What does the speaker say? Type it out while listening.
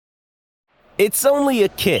It's only a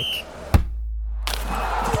kick,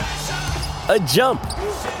 a jump,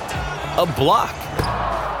 a block.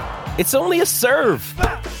 It's only a serve.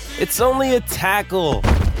 It's only a tackle,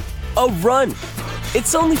 a run.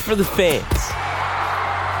 It's only for the fans.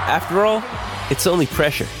 After all, it's only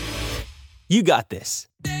pressure. You got this.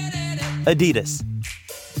 Adidas.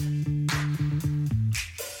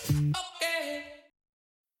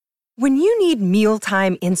 When you need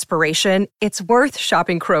mealtime inspiration, it's worth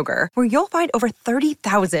shopping Kroger, where you'll find over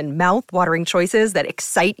 30,000 mouth-watering choices that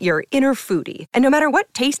excite your inner foodie. And no matter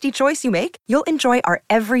what tasty choice you make, you'll enjoy our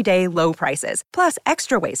everyday low prices, plus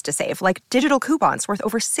extra ways to save, like digital coupons worth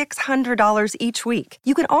over $600 each week.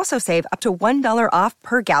 You can also save up to $1 off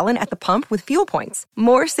per gallon at the pump with fuel points.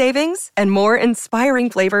 More savings and more inspiring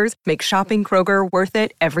flavors make shopping Kroger worth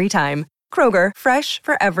it every time. Kroger, fresh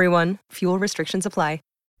for everyone. Fuel restrictions apply.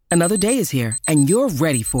 Another day is here, and you're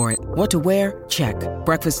ready for it. What to wear? Check.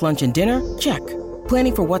 Breakfast, lunch, and dinner? Check.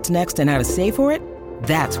 Planning for what's next and how to save for it?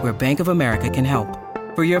 That's where Bank of America can help.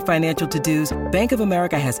 For your financial to-dos, Bank of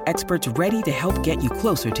America has experts ready to help get you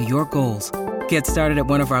closer to your goals. Get started at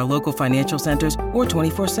one of our local financial centers or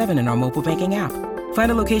 24/7 in our mobile banking app.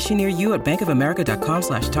 Find a location near you at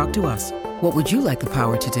bankofamerica.com/talktous. What would you like the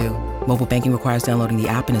power to do? Mobile banking requires downloading the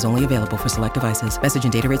app and is only available for select devices. Message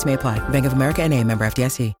and data rates may apply. Bank of America N.A., member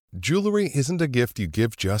FDIC. Jewelry isn't a gift you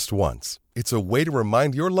give just once. It's a way to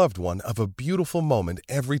remind your loved one of a beautiful moment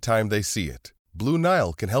every time they see it. Blue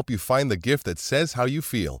Nile can help you find the gift that says how you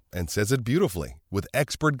feel and says it beautifully, with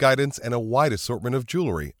expert guidance and a wide assortment of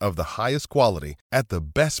jewelry of the highest quality at the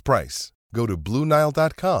best price. Go to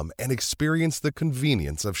BlueNile.com and experience the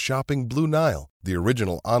convenience of shopping Blue Nile, the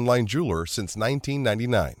original online jeweler since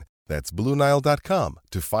 1999. That's BlueNile.com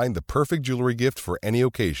to find the perfect jewelry gift for any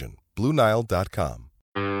occasion. BlueNile.com.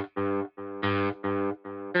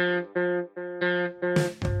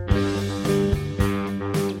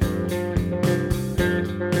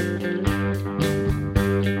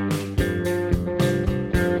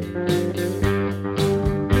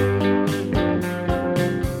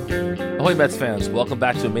 Ahoy Mets fans, welcome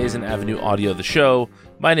back to Amazing Avenue Audio, the show.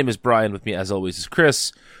 My name is Brian, with me as always is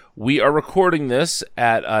Chris. We are recording this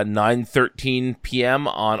at 9:13 p.m.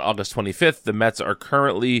 on August 25th. The Mets are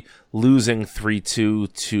currently losing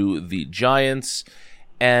 3-2 to the Giants,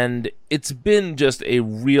 and it's been just a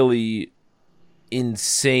really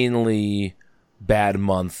insanely bad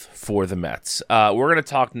month for the Mets. We're going to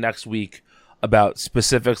talk next week about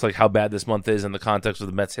specifics, like how bad this month is in the context of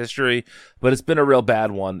the Mets' history, but it's been a real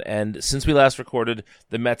bad one. And since we last recorded,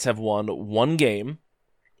 the Mets have won one game.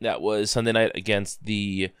 That was Sunday night against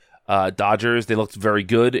the Dodgers. They looked very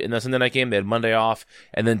good in the Sunday night game. They had Monday off,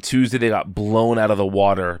 and then Tuesday they got blown out of the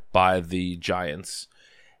water by the Giants.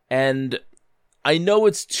 And I know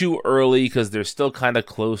it's too early because they're still kind of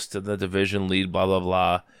close to the division lead, blah, blah,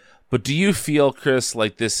 blah. But do you feel, Chris,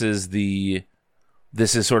 like this is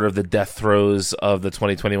sort of the death throes of the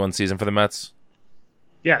 2021 season for the Mets?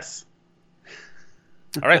 Yes.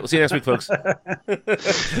 All right, we'll see you next week, folks.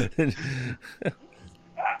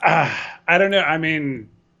 I don't know. I mean,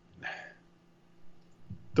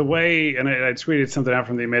 the way, and I tweeted something out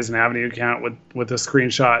from the Amazing Avenue account with a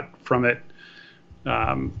screenshot from it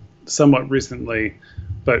somewhat recently,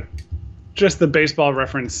 but just the Baseball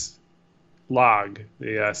Reference log,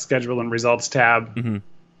 the schedule and results tab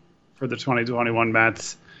for the 2021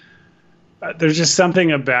 Mets. There's just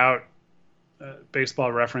something about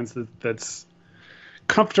Baseball Reference that's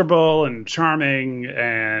comfortable and charming,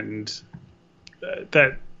 and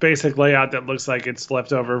that basic layout that looks like it's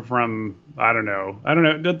left over from, I don't know.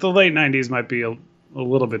 The late 90s might be a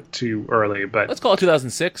little bit too early, but let's call it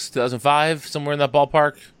 2006, 2005, somewhere in that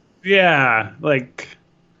ballpark. Yeah,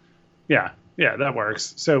 that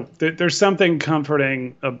works. So there's something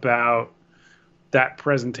comforting about that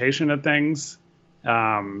presentation of things.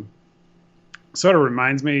 Sort of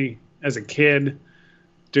reminds me as a kid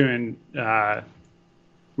doing, my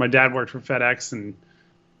dad worked for FedEx, and,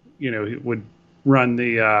 he would run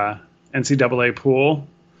the NCAA pool.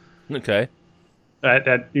 Okay.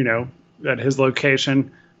 At his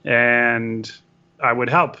location, and I would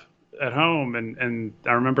help at home, and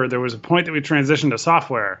I remember there was a point that we transitioned to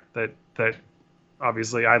software that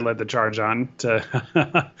obviously I led the charge on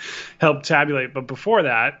to help tabulate. But before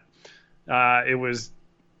that, it was,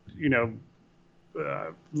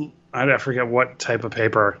 I forget what type of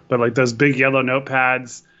paper, but like those big yellow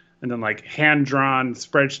notepads, and then like hand-drawn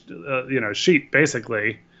spreadsheet, sheet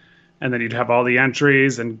basically, and then you'd have all the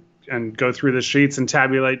entries and go through the sheets and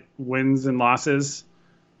tabulate wins and losses.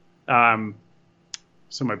 So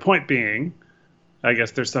my point being, I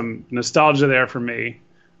guess there's some nostalgia there for me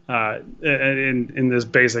in this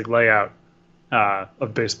basic layout.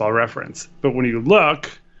 of Baseball Reference. But when you look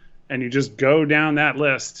and you just go down that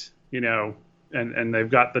list, and they've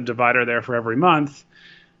got the divider there for every month,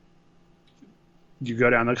 you go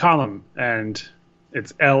down the column and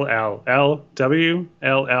it's LLLW,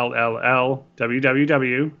 LLLL,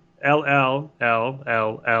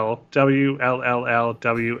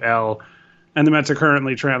 LLLLWL, and the Mets are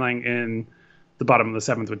currently trailing in the bottom of the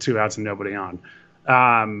seventh with 2 outs and nobody on.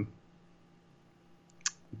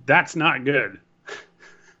 That's not good.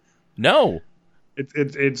 No,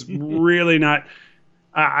 it's really not.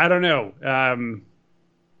 I don't know.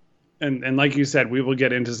 And like you said, we will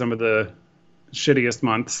get into some of the shittiest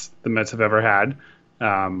months the Mets have ever had.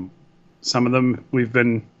 Some of them we've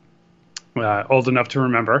been old enough to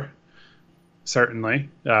remember, certainly.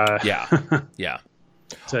 Yeah.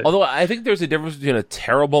 Although I think there's a difference between a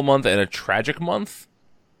terrible month and a tragic month.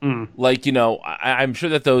 Like, I'm sure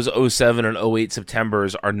that those 07 and 08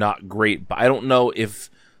 Septembers are not great, but I don't know if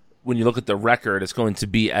when you look at the record, it's going to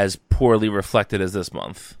be as poorly reflected as this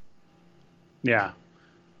month. Yeah.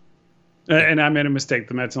 And I made a mistake.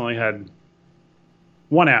 The Mets only had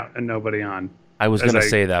 1 out and nobody on. I was going to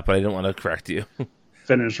say that, but I didn't want to correct you.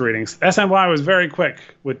 Finished readings. SNY was very quick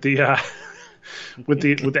with the with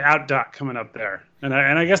the out dot coming up there, and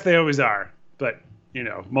I guess they always are. But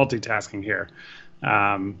multitasking here.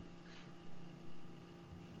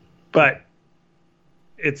 But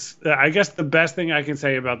it's I guess the best thing I can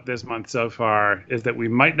say about this month so far is that we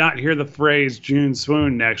might not hear the phrase June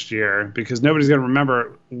swoon next year because nobody's going to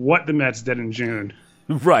remember what the Mets did in June.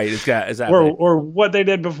 Right, exactly. Or what they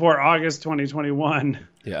did before August 2021.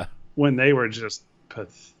 Yeah. When they were just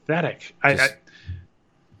pathetic.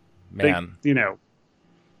 Man. They,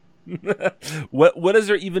 What is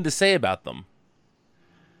there even to say about them?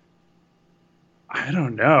 I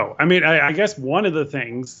don't know. I mean, I guess one of the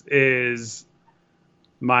things is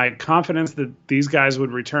my confidence that these guys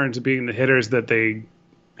would return to being the hitters that they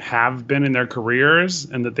have been in their careers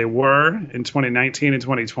and that they were in 2019 and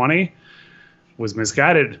 2020 was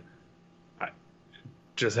misguided. It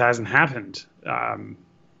just hasn't happened.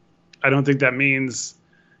 I don't think that means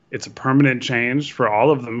it's a permanent change for all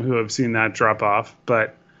of them who have seen that drop off,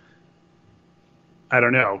 but I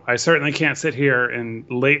don't know. I certainly can't sit here in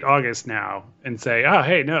late August now and say, "Oh,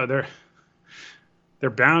 hey, no, they're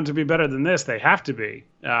bound to be better than this. They have to be."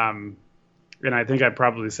 And I think I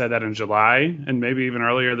probably said that in July and maybe even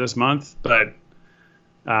earlier this month. But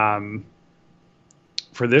for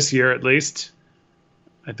this year, at least,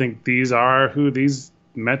 I think these are who these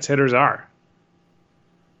Mets hitters are.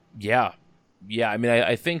 Yeah. I mean,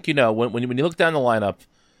 I think when you look down the lineup,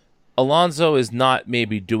 Alonso is not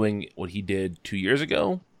maybe doing what he did 2 years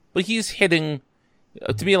ago, but he's hitting.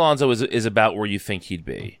 To me, Alonso is about where you think he'd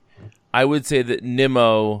be. I would say that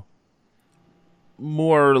Nimmo,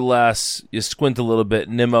 more or less, you squint a little bit,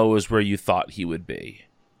 Nimmo is where you thought he would be.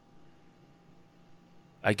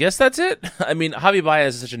 I guess that's it. I mean, Javi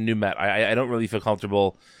Baez is such a new Met. I don't really feel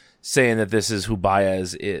comfortable saying that this is who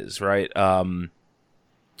Baez is, right?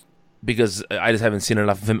 Because I just haven't seen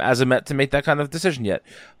enough of him as a Met to make that kind of decision yet.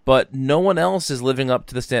 But no one else is living up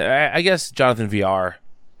to the standard. I guess Jonathan Villar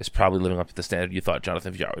is probably living up to the standard you thought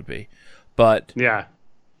Jonathan Villar would be. But yeah,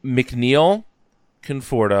 McNeil,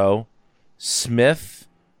 Conforto, Smith,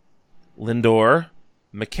 Lindor,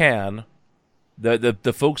 McCann,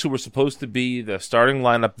 the folks who were supposed to be the starting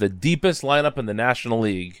lineup, the deepest lineup in the National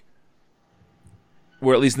League,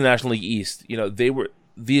 or at least in the National League East,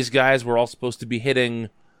 these guys were all supposed to be hitting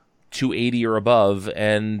 280 or above,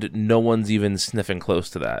 and no one's even sniffing close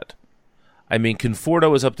to that. I mean,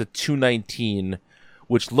 Conforto is up to 219,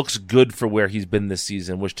 which looks good for where he's been this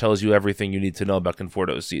season, which tells you everything you need to know about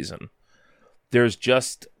Conforto's season. There's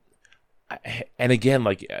just, and again,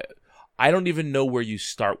 I don't even know where you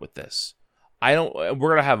start with this. We're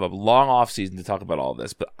going to have a long off season to talk about all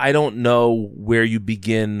this, but I don't know where you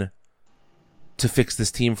begin to fix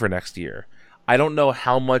this team for next year. I don't know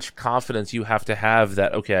how much confidence you have to have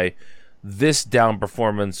that, okay, this down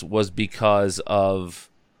performance was because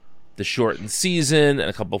of the shortened season and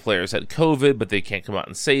a couple of players had COVID, but they can't come out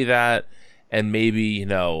and say that. And maybe,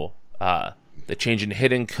 the change in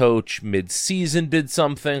hitting coach mid-season did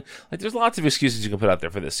something. There's lots of excuses you can put out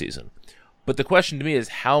there for this season. But the question to me is,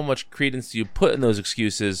 how much credence do you put in those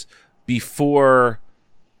excuses before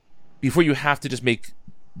you have to just make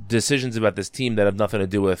decisions about this team that have nothing to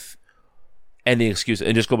do with any excuse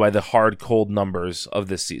and just go by the hard, cold numbers of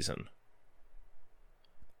this season?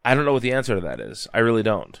 I don't know what the answer to that is. I really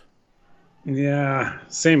don't. Yeah,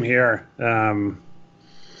 same here.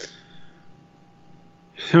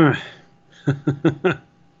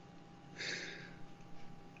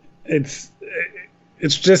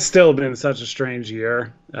 it's just still been such a strange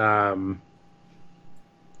year. I've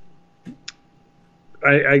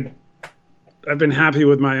been happy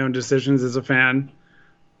with my own decisions as a fan,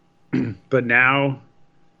 but now,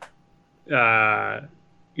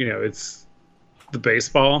 it's the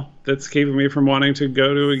baseball that's keeping me from wanting to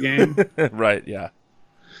go to a game. Right, yeah.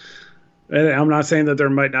 And I'm not saying that there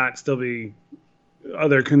might not still be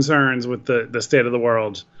other concerns with the state of the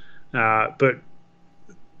world, but,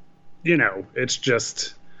 it's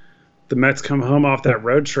just the Mets come home off that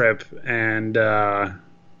road trip, and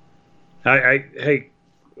hey,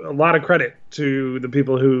 a lot of credit to the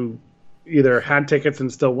people who either had tickets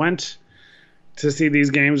and still went to see these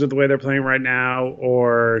games with the way they're playing right now,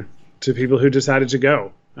 or to people who decided to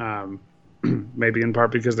go. Maybe in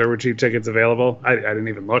part because there were cheap tickets available. I didn't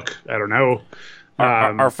even look. I don't know.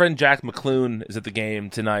 Our friend Jack McClune is at the game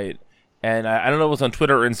tonight, and I don't know if it was on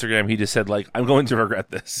Twitter or Instagram. He just said, I'm going to regret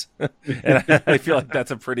this. And I feel like that's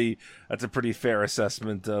a pretty fair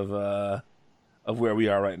assessment of where we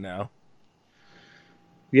are right now.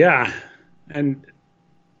 Yeah, and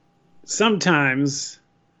sometimes,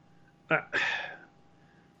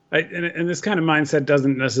 and this kind of mindset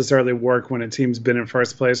doesn't necessarily work when a team's been in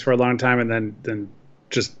first place for a long time and then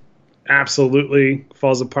just absolutely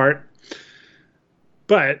falls apart.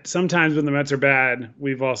 But sometimes when the Mets are bad,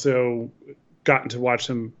 we've also gotten to watch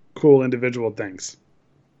some cool individual things.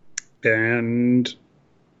 And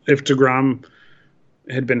if DeGrom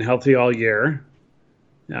had been healthy all year,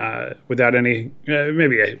 without any,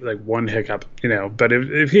 maybe like one hiccup, but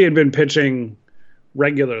if he had been pitching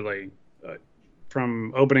regularly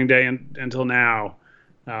from opening day until now,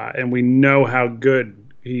 and we know how good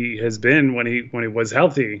he has been when he was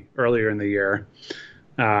healthy earlier in the year,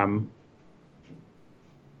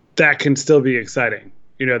 that can still be exciting.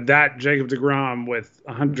 That Jacob deGrom with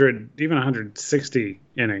 100, even 160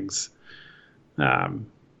 innings,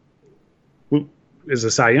 is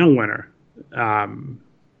a Cy Young winner.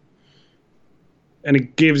 And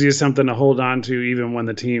it gives you something to hold on to even when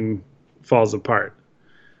the team falls apart.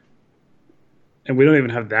 And we don't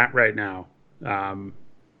even have that right now.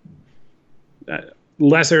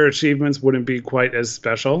 Lesser achievements wouldn't be quite as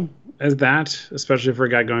special as that, especially for a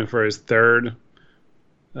guy going for his third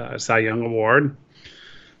Cy Young award.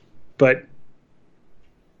 But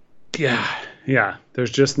yeah,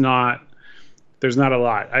 there's not a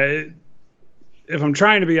lot. If I'm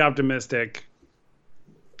trying to be optimistic,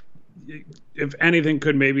 if anything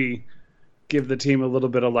could maybe give the team a little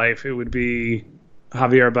bit of life, it would be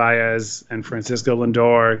Javier Baez and Francisco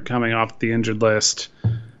Lindor coming off the injured list.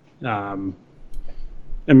 And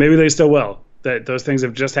maybe they still will. Those things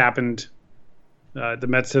have just happened. The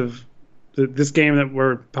Mets have... This game that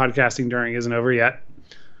we're podcasting during isn't over yet.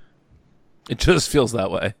 It just feels that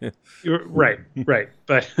way. Right.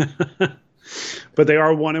 But they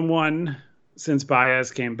are 1-1 since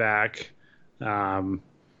Baez came back. Not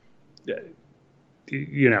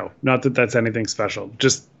that that's anything special.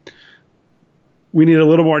 Just we need a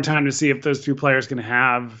little more time to see if those two players can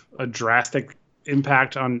have a drastic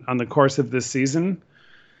impact on the course of this season.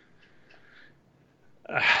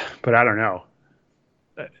 But I don't know.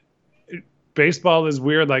 Baseball is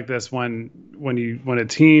weird like this when a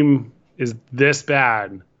team is this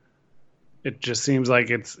bad. It just seems like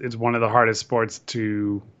it's one of the hardest sports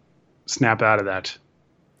to snap out of that.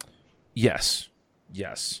 Yes.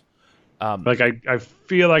 I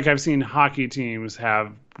feel like I've seen hockey teams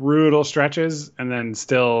have brutal stretches and then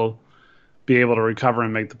still be able to recover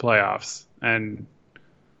and make the playoffs. And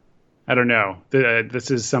I don't know.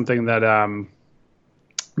 This is something that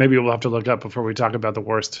maybe we'll have to look up before we talk about the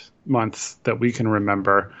worst months that we can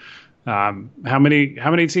remember. How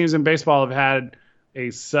many teams in baseball have had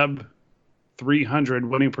a sub 300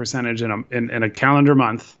 winning percentage in a calendar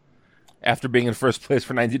month after being in first place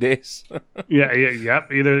for 90 days?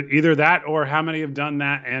 Yep. Either that or how many have done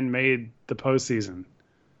that and made the postseason.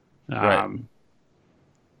 Right.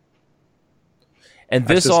 And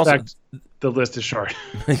this also, the list is short.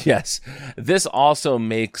 Yes, this also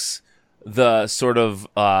makes the sort of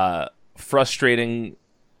frustrating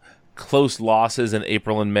close losses in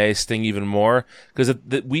April and May sting even more, because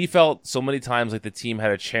we felt so many times like the team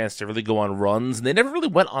had a chance to really go on runs, and they never really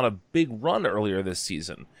went on a big run earlier this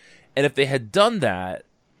season. And if they had done that,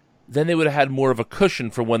 then they would have had more of a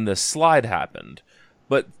cushion for when the slide happened.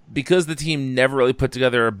 But because the team never really put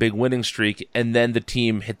together a big winning streak, and then the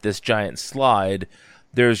team hit this giant slide,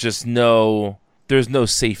 there's no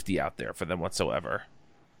safety out there for them whatsoever.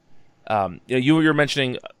 You were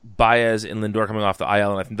mentioning Baez and Lindor coming off the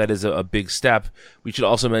IL, and I think that is a big step. We should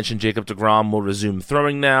also mention Jacob deGrom will resume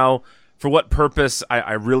throwing now. For what purpose,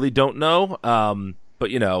 I really don't know.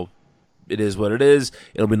 But it is what it is.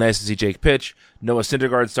 It'll be nice to see Jake pitch. Noah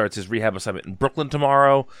Syndergaard starts his rehab assignment in Brooklyn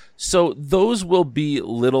tomorrow. So those will be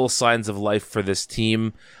little signs of life for this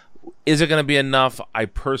team. Is it going to be enough? I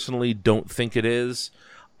personally don't think it is.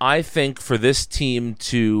 I think for this team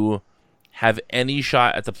to have any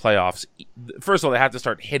shot at the playoffs, first of all, they have to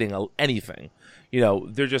start hitting anything.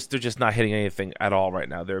 They're just not hitting anything at all right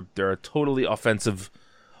now. They're a totally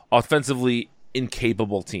offensively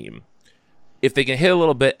incapable team. If they can hit a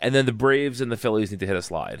little bit, and then the Braves and the Phillies need to hit a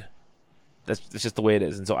slide. That's just the way it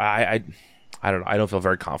is. And so I don't know. I don't feel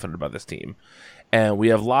very confident about this team. And we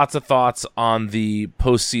have lots of thoughts on the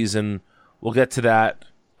postseason. We'll get to that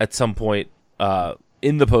at some point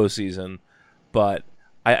in the postseason. But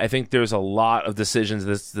I think there's a lot of decisions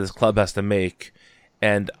this club has to make,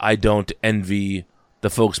 and I don't envy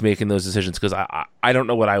the folks making those decisions because I don't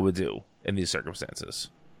know what I would do in these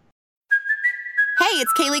circumstances. Hey,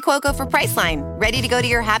 it's Kaylee Cuoco for Priceline. Ready to go to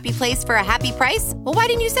your happy place for a happy price? Well, why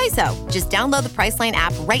didn't you say so? Just download the Priceline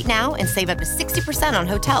app right now and save up to 60% on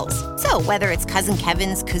hotels. So whether it's Cousin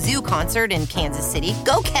Kevin's Kazoo Concert in Kansas City,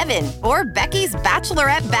 go Kevin, or Becky's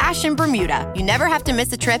Bachelorette Bash in Bermuda, you never have to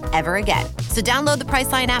miss a trip ever again. So download the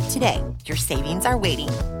Priceline app today. Your savings are waiting.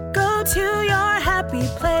 Go to your happy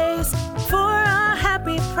place for a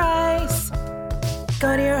happy price.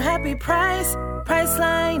 Go to your happy price,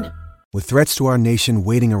 Priceline. With threats to our nation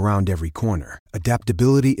waiting around every corner,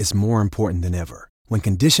 adaptability is more important than ever. When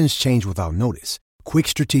conditions change without notice, quick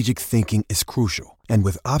strategic thinking is crucial. And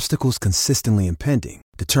with obstacles consistently impending,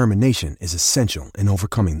 determination is essential in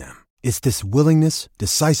overcoming them. It's this willingness,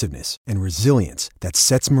 decisiveness, and resilience that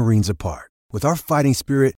sets Marines apart. With our fighting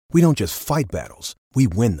spirit, we don't just fight battles, we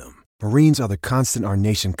win them. Marines are the constant our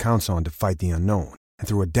nation counts on to fight the unknown. And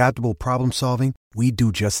through adaptable problem solving, we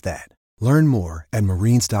do just that. Learn more at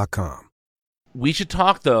Marines.com. We should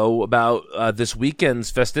talk, though, about this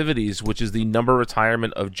weekend's festivities, which is the number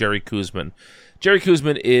retirement of Jerry Koosman. Jerry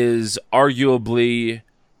Koosman is arguably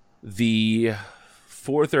the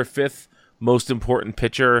fourth or fifth most important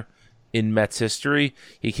pitcher in Mets history.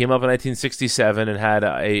 He came up in 1967 and had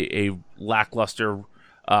a lackluster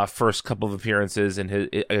first couple of appearances in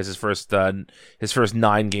his first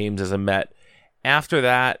 9 games as a Met. After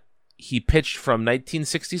that, he pitched from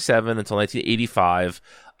 1967 until 1985.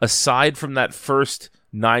 Aside from that first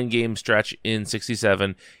 9-game stretch in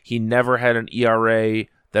 67, he never had an ERA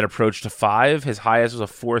that approached a 5. His highest was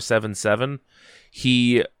a 4.77.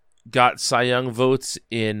 He got Cy Young votes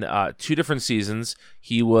in 2 different seasons.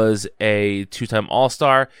 He was a 2-time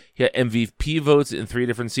All-Star. He had MVP votes in 3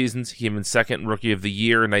 different seasons. He came in second Rookie of the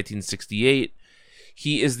Year in 1968.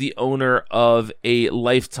 He is the owner of a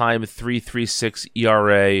lifetime 3.36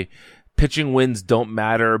 ERA. Pitching wins don't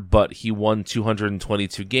matter, but he won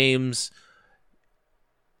 222 games.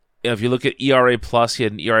 If you look at ERA+, he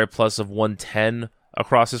had an ERA+ of 110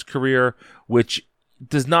 across his career, which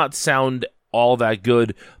does not sound all that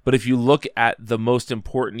good. But if you look at the most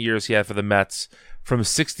important years he had for the Mets, from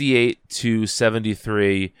 68 to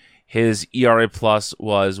 73, his ERA+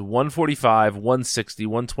 was 145, 160,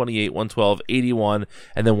 128, 112, 81,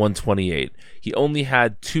 and then 128. He only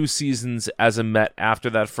had 2 seasons as a Met after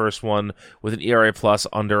that first one with an ERA+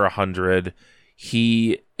 under 100.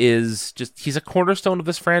 He's a cornerstone of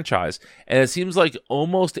this franchise. And it seems like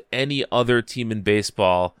almost any other team in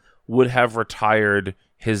baseball would have retired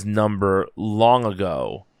his number long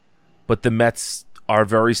ago. But the Mets are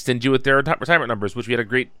very stingy with their retirement numbers, which we had a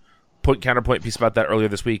great counterpoint piece about that earlier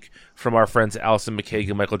this week from our friends Allison McCaig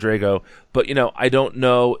and Michael Drago. But I don't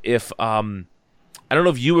know if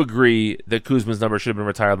you agree that Koosman's number should have been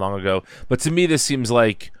retired long ago. But to me, this seems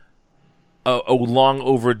like a long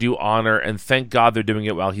overdue honor, and thank God they're doing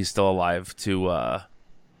it while he's still alive to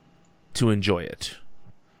enjoy it.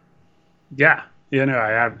 Yeah,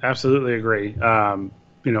 I absolutely agree.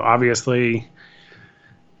 Obviously,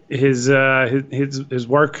 his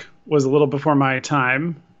work was a little before my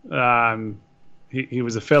time. He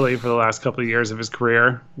was a Philly for the last couple of years of his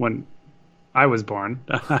career when I was born.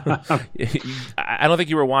 I don't think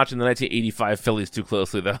you were watching the 1985 Phillies too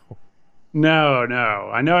closely, though. No.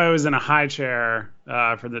 I know I was in a high chair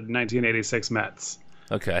for the 1986 Mets.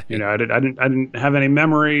 Okay. I didn't have any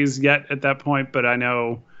memories yet at that point, but I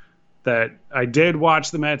know that I did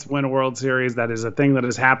watch the Mets win a World Series. That is a thing that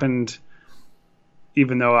has happened,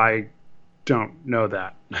 even though I don't know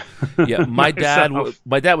that. Yeah, my dad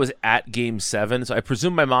was at Game 7, so I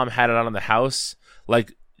presume my mom had it on in the house,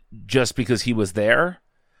 just because he was there.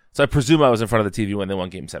 So I presume I was in front of the TV when they won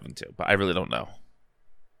Game 7 too, but I really don't know.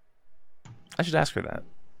 I should ask her that.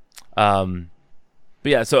 But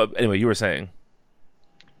yeah, so anyway, you were saying.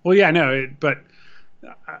 Well, yeah, no, but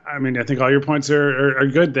I mean, I think all your points are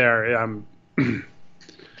good there.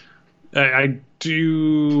 I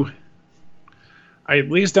at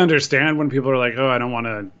least understand when people are like, oh, I don't want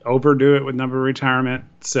to overdo it with number retirement.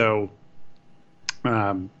 So,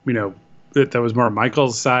 that was more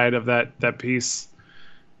Michael's side of that piece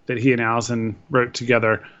that he and Allison wrote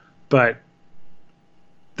together. But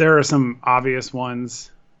there are some obvious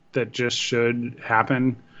ones that just should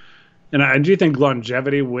happen. And I do think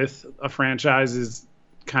longevity with a franchise is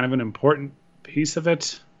kind of an important piece of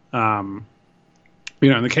it. In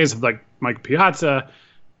the case of like Mike Piazza,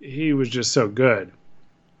 he was just so good.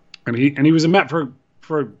 And he was a Met for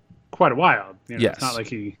quite a while. Yes. It's not like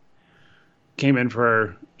he came in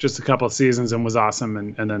for just a couple of seasons and was awesome,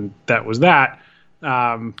 and then that was that.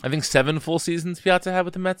 I think 7 full seasons Piazza had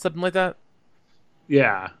with the Mets, something like that.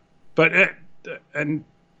 Yeah, but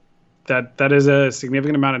that is a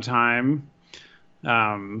significant amount of time.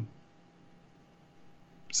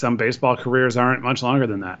 Some baseball careers aren't much longer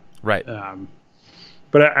than that. Right.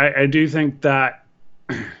 But I do think that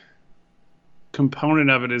component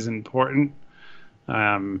of it is important.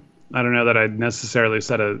 I don't know that I'd necessarily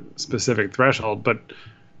set a specific threshold, but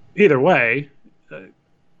either way,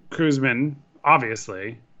 Koosman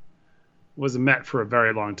obviously was a Met for a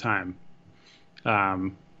very long time. Not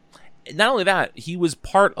only that, he was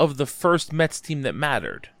part of the first Mets team that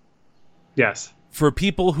mattered. Yes. For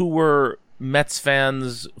people who were Mets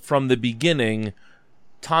fans from the beginning,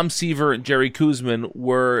 Tom Seaver and Jerry Koosman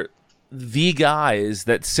were the guys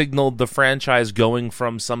that signaled the franchise going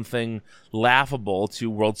from something laughable to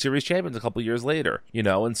World Series champions a couple years later,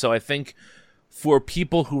 And so I think for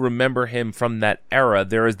people who remember him from that era,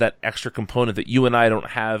 there is that extra component that you and I don't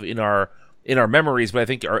have in our memories, but I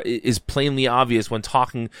think is plainly obvious when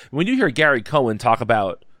you hear Gary Cohen talk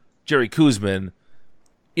about Jerry Koosman.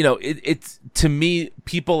 It's to me,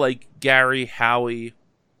 people like Gary, Howie,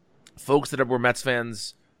 folks that were Mets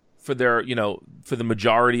fans for their, for the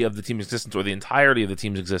majority of the team's existence or the entirety of the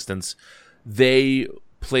team's existence, they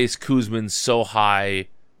place Koosman so high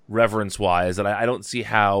reverence-wise that I don't see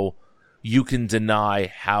how you can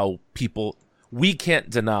deny how we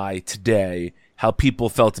can't deny today how people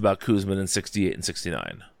felt about Koosman in 68 and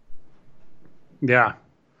 69. Yeah.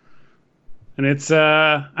 And it's,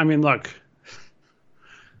 look,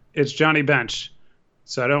 it's Johnny Bench.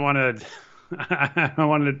 So I don't want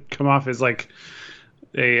to come off as like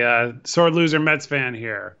a sore loser Mets fan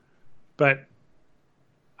here. But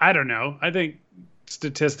I don't know. I think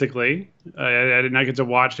statistically, I did not get to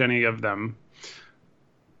watch any of them.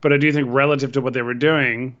 But I do think relative to what they were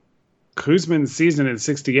doing, Koosman's season in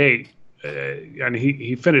 68, and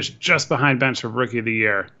he finished just behind Bench for Rookie of the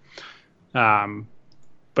Year.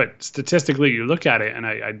 But statistically, you look at it, and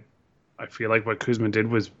I feel like what Koosman did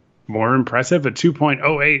was more impressive. A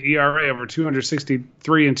 2.08 ERA over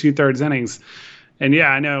 263 and 2/3 innings. And yeah,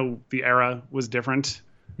 I know the era was different.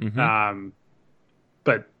 Mm-hmm.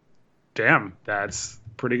 But damn, that's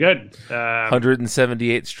pretty good.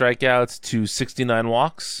 178 strikeouts to 69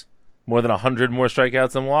 walks. More than 100 more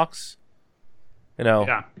strikeouts than walks.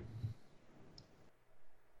 Yeah.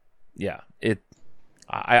 Yeah,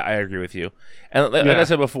 I agree with you. And like I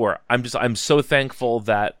said before, I'm so thankful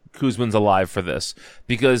that Koosman's alive for this,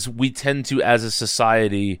 because we tend to, as a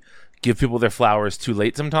society, give people their flowers too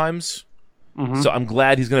late sometimes. Mm-hmm. So I'm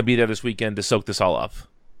glad he's going to be there this weekend to soak this all up.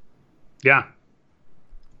 Yeah.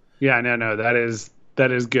 Yeah, no, that is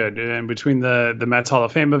good. And between the Mets Hall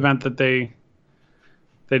of Fame event that they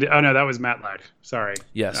did, oh no, that was Matlack. Sorry.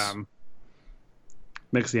 Yes.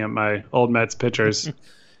 Mixing up my old Mets pitchers.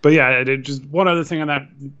 But yeah, I did just one other thing on that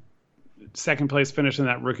second place finish in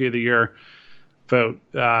that Rookie of the Year vote.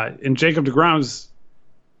 In Jacob deGrom's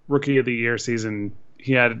Rookie of the Year season,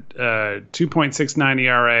 he had a 2.69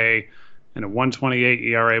 ERA and a 1.28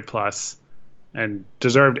 ERA plus, and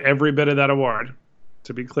deserved every bit of that award,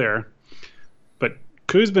 to be clear. But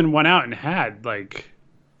Koosman went out and had like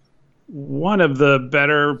one of the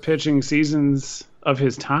better pitching seasons of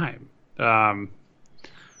his time.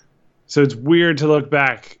 So it's weird to look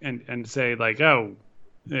back and say like, oh,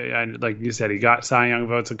 and like you said, he got Cy Young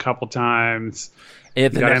votes a couple times.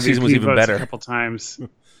 And the next season was even better. A couple times.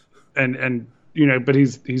 and but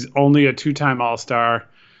he's only a 2-time All-Star.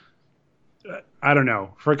 I don't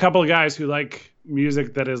know. For a couple of guys who like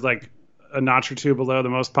music that is like a notch or two below the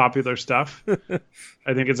most popular stuff,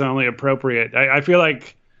 I think it's only appropriate. I feel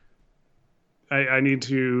like I need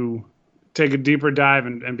to take a deeper dive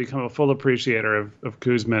and become a full appreciator of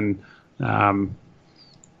Koosman,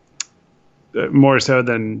 more so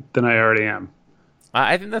than I already am.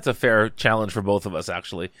 I think that's a fair challenge for both of us,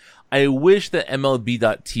 actually. I wish that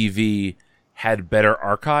MLB.TV had better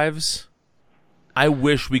archives. I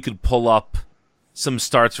wish we could pull up some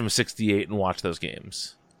starts from '68 and watch those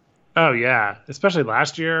games. Oh yeah, especially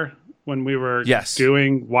last year when we were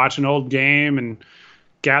watch an old game and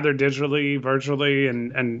gather digitally, virtually,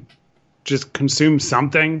 and just consume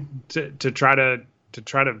something to try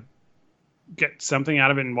to get something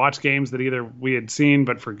out of it and watch games that either we had seen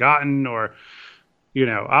but forgotten, or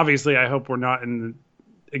obviously I hope we're not in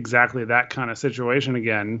exactly that kind of situation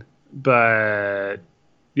again. But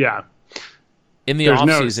yeah, in the off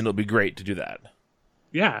season, it'll be great to do that.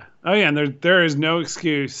 Yeah. Oh yeah, and there is no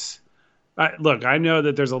excuse. Look, I know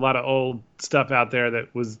that there's a lot of old stuff out there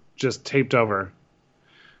that was just taped over,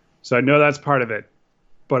 so I know that's part of it.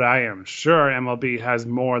 But I am sure MLB has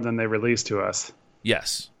more than they release to us.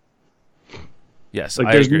 Yes. Yes,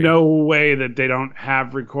 like, there's no way that they don't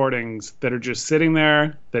have recordings that are just sitting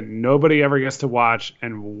there that nobody ever gets to watch.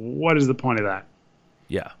 And what is the point of that?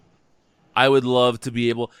 Yeah. I would love to be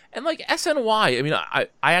able, and like SNY, I mean, I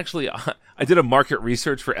actually, I did a market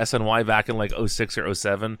research for SNY back in like 06 or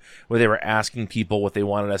 07, where they were asking people what they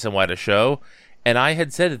wanted SNY to show. And I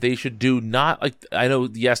had said that they should do not like, I know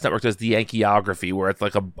the Yes Network does the Yankeeography, where it's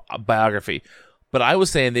like a biography, but I was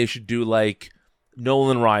saying they should do like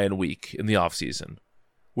Nolan Ryan week in the off season,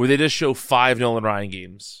 where they just show 5 Nolan Ryan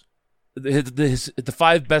games, the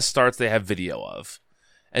 5 best starts they have video of,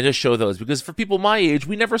 and just show those, because for people my age,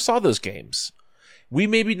 we never saw those games. We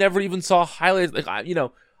maybe never even saw highlights. Like,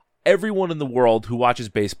 everyone in the world who watches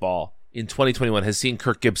baseball in 2021 has seen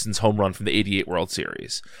Kirk Gibson's home run from the '88 World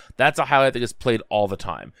Series. That's a highlight that gets played all the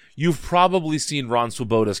time. You've probably seen Ron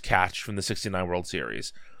Swoboda's catch from the '69 World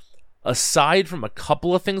Series. Aside from a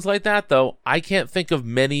couple of things like that, though, I can't think of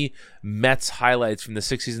many Mets highlights from the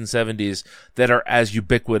 60s and 70s that are as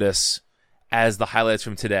ubiquitous as the highlights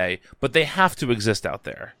from today, but they have to exist out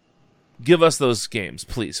there. Give us those games,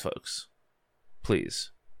 please, folks. Please.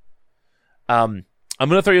 I'm going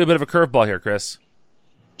to throw you a bit of a curveball here, Chris.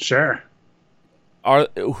 Sure.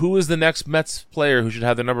 Who is the next Mets player who should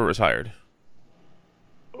have their number retired?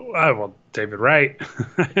 Well, David Wright.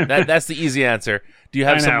 That's the easy answer. Do you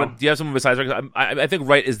have someone? Do you have someone besides Wright? I think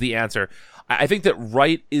Wright is the answer. I think that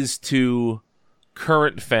Wright is to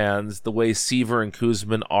current fans the way Seaver and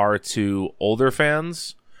Koosman are to older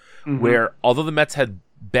fans, where although the Mets had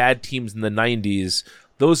bad teams in the 90s,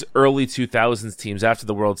 those early 2000s teams after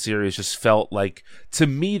the World Series just felt like, to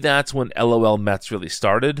me, that's when LOL Mets really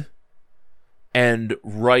started. And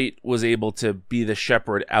Wright was able to be the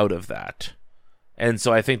shepherd out of that. And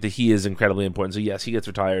so I think that he is incredibly important. So yes, he gets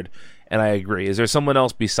retired, and I agree. Is there someone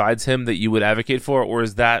else besides him that you would advocate for, or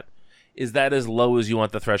is that as low as you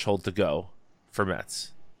want the threshold to go for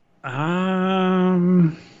Mets?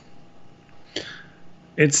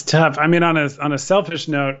 It's tough. I mean, on a selfish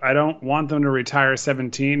note, I don't want them to retire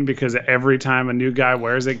 17, because every time a new guy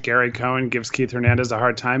wears it, Gary Cohen gives Keith Hernandez a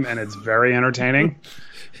hard time, and it's very entertaining.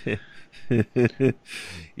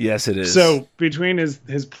 Yes, it is. So between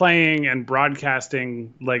his playing and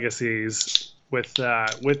broadcasting legacies with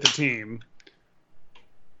the team,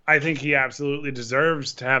 I think he absolutely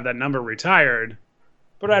deserves to have that number retired.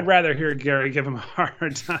 But I'd rather hear Gary give him a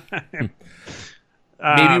hard time.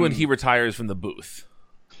 Maybe when he retires from the booth.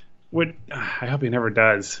 I hope he never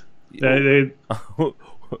does.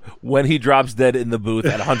 When he drops dead in the booth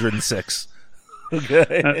at 106.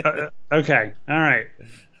 Okay. Okay. All right.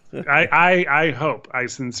 I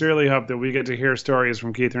sincerely hope that we get to hear stories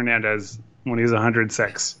from Keith Hernandez when he's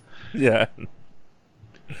 106. Yeah.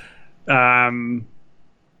 But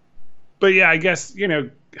yeah, I guess,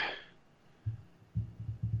 the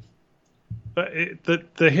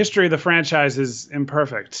history of the franchise is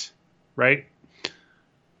imperfect, right?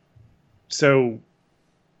 So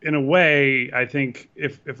in a way, I think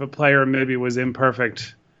if a player maybe was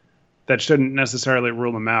imperfect, that shouldn't necessarily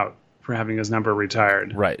rule him out for having his number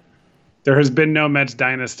retired. Right. There has been no Mets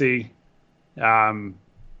dynasty. There's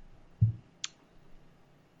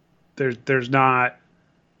not,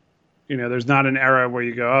 there's not an era where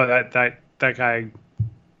you go, oh, that guy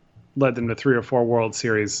led them to 3 or 4 World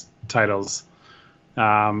Series titles.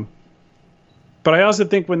 But I also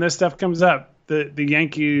think when this stuff comes up, the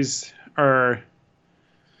Yankees are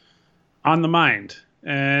on the mind,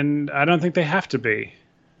 and I don't think they have to be.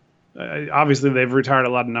 Obviously, they've retired a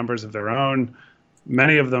lot of numbers of their own,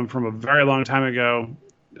 many of them from a very long time ago.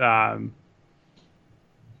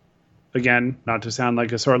 Again, not to sound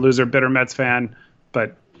like a sore loser, bitter Mets fan,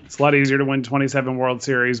 but it's a lot easier to win 27 World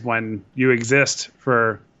Series when you exist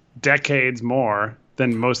for decades more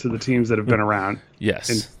than most of the teams that have been around.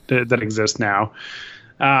 Yes. That exist now.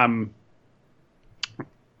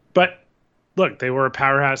 But look, they were a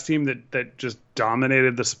powerhouse team that just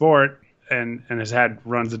dominated the sport and has had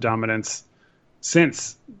runs of dominance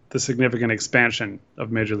since the significant expansion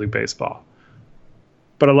of Major League Baseball.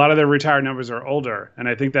 But a lot of their retired numbers are older, and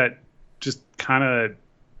I think that just kind of,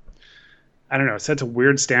 I don't know, sets a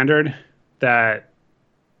weird standard that,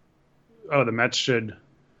 the Mets should.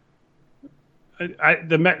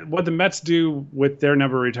 What the Mets do with their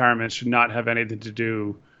number of retirements should not have anything to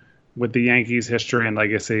do with the Yankees' history and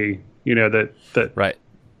legacy. That right.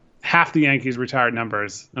 Half the Yankees' retired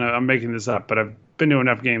numbers, and I'm making this up, but I've been to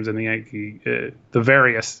enough games in the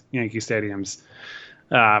various Yankee stadiums.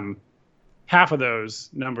 Half of those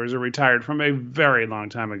numbers are retired from a very long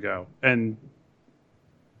time ago, and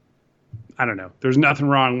I don't know. There's nothing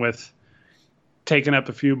wrong with taking up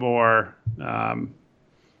a few more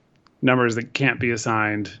numbers that can't be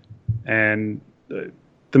assigned, and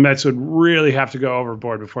the Mets would really have to go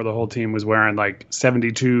overboard before the whole team was wearing like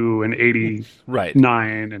 72 and 89 right.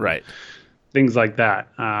 and right. things like that.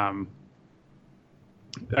 I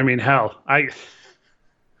mean, hell,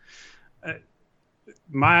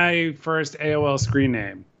 my first AOL screen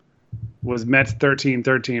name was Mets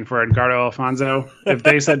 1313 for Edgardo Alfonso. If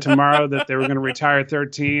they said tomorrow that they were going to retire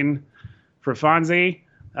 13 for Fonzie,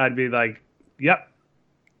 I'd be like, yep,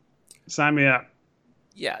 sign me up.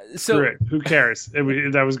 Yeah. So screw it. Who cares?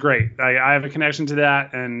 That was great. I have a connection to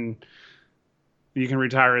that, and you can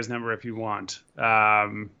retire his number if you want. I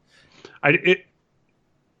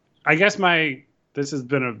guess this has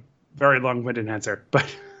been a very long-winded answer,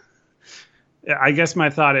 but I guess my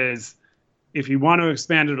thought is, if you want to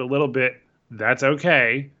expand it a little bit, that's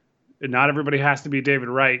okay. Not everybody has to be David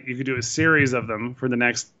Wright. You could do a series of them for the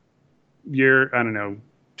next year, I don't know,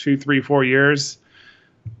 2, 3, 4 years.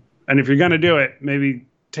 And if you're going to do it, maybe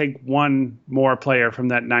take one more player from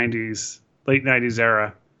that late 90s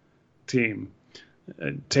era team.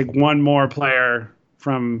 Take one more player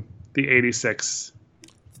from the 86.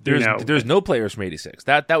 There's no players from 86.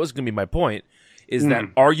 That was going to be my point, is that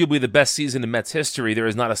arguably the best season in Mets history, there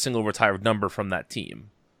is not a single retired number from that team.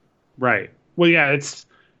 Right. Well, yeah,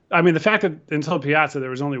 the fact that until Piazza there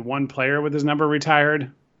was only one player with his number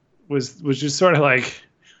retired was just sort of like,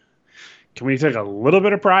 can we take a little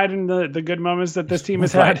bit of pride in the good moments that this team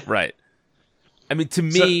has had? Right. I mean, to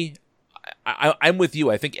me, I'm with you.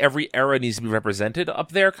 I think every era needs to be represented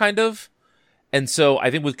up there, kind of. And so I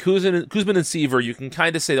think with Koosman and Seaver, you can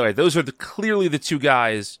kind of say, all right, those are clearly the two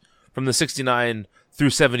guys from the 69 through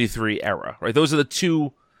 73 era, right? Those are the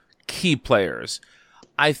two key players.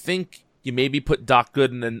 I think you maybe put Doc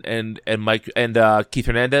Gooden and Mike and Keith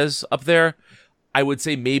Hernandez up there. I would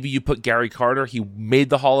say maybe you put Gary Carter. He made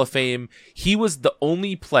the Hall of Fame. He was the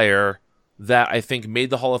only player that I think made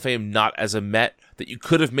the Hall of Fame not as a Met, that you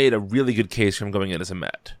could have made a really good case from going in as a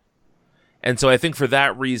Met. And so I think for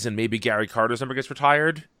that reason, maybe Gary Carter's number gets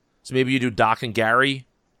retired. So maybe you do Doc and Gary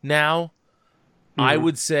now. Mm-hmm. I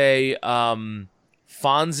would say Fonzie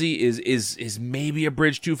is maybe a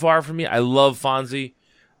bridge too far for me. I love Fonzie.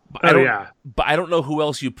 But I don't know who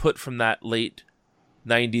else you put from that late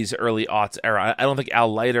 90s, early aughts era. I don't think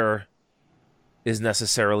Al Leiter is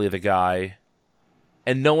necessarily the guy.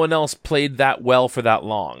 And no one else played that well for that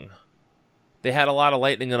long. They had a lot of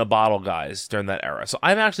lightning in a bottle guys during that era. So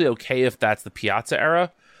I'm actually okay if that's the Piazza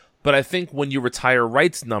era. But I think when you retire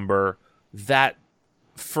Wright's number, that,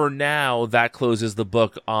 for now, that closes the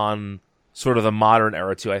book on sort of the modern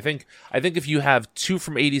era too. I think if you have two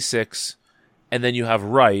from 86 and then you have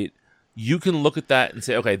Wright, you can look at that and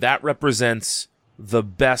say, okay, that represents the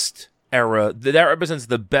best era. That represents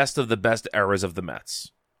the best of the best eras of the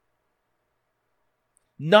Mets.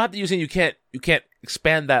 Not that you're saying you can't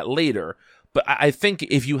expand that later, but I think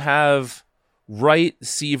if you have Wright,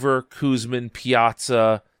 Seaver, Koosman,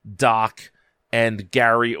 Piazza, Doc, and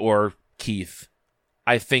Gary or Keith,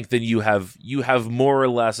 I think then you have more or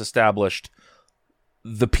less established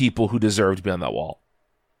the people who deserve to be on that wall.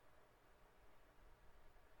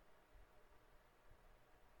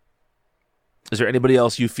 Is there anybody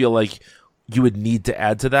else you feel like you would need to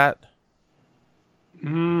add to that?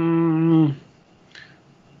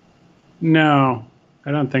 No,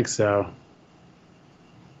 I don't think so.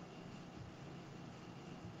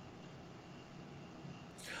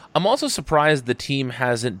 I'm also surprised the team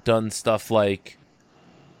hasn't done stuff like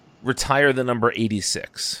retire the number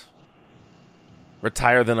 86,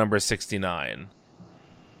 retire the number 69,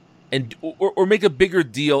 and or make a bigger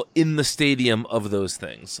deal in the stadium of those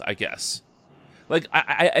things, I guess. Like,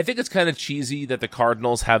 I think it's kind of cheesy that the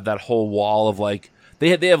Cardinals have that whole wall of, like, they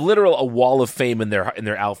have literal a wall of fame in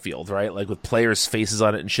their outfield, right? Like, with players' faces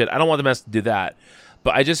on it and shit. I don't want the Mets to do that.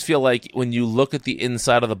 But I just feel like when you look at the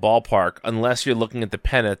inside of the ballpark, unless you're looking at the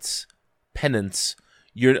pennants,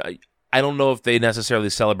 I don't know if they necessarily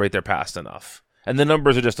celebrate their past enough. And the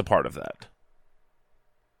numbers are just a part of that.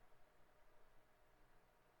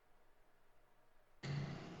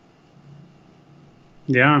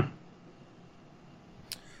 Yeah.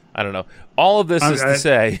 I don't know. All of this is to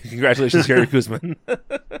say, congratulations, Gary Koosman.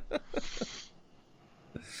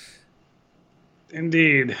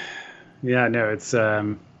 Indeed. Yeah, no, it's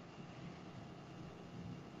it'll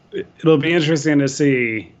be interesting to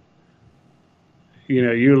see.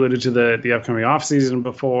 You alluded to the upcoming offseason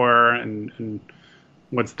before, and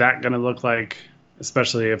what's that going to look like,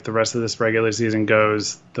 especially if the rest of this regular season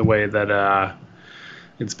goes the way that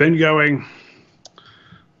it's been going.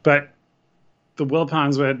 But the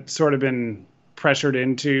Wilpons had sort of been pressured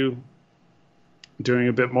into doing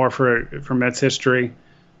a bit more for Mets history,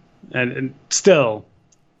 and still,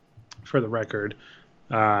 for the record,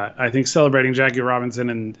 I think celebrating Jackie Robinson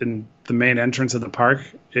in the main entrance of the park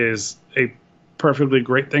is a perfectly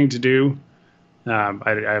great thing to do. I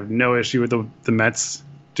have no issue with the Mets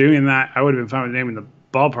doing that. I would have been fine with naming the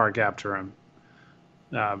ballpark after him.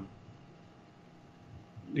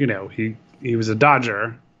 He was a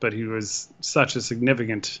Dodger, but he was such a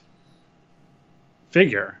significant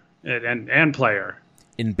figure and player.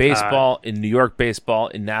 In baseball, in New York baseball,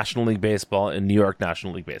 in National League baseball, in New York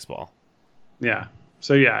National League baseball. Yeah.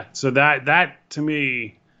 So that to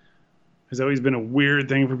me has always been a weird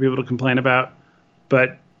thing for people to complain about.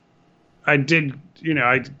 But I did,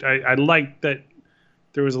 I liked that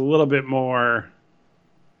there was a little bit more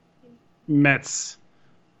Mets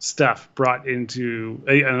stuff brought into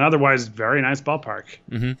an otherwise very nice ballpark.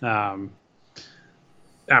 Mm-hmm.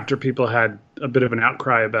 After people had a bit of an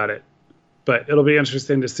outcry about it. But it'll be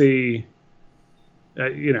interesting to see,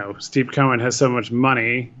 Steve Cohen has so much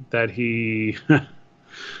money that he,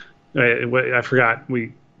 I forgot,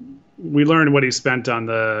 we learned what he spent on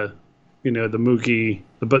the Mookie,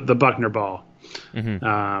 the Buckner ball,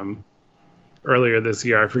 mm-hmm. Earlier this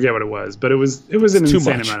year. I forget what it was, but it was an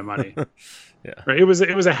insane amount of money. Yeah. Right. It was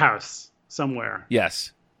a house somewhere.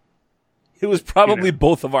 Yes. It was probably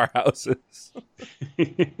both of our houses.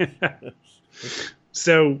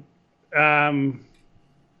 So, I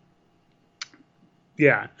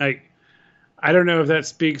don't know if that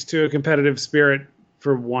speaks to a competitive spirit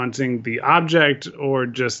for wanting the object, or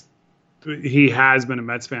just he has been a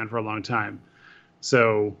Mets fan for a long time.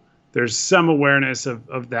 So there's some awareness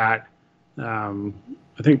of that. I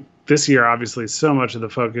think this year, obviously, so much of the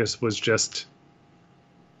focus was just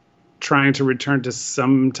trying to return to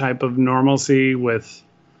some type of normalcy with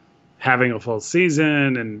having a full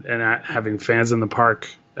season and having fans in the park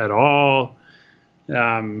at all.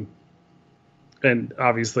 And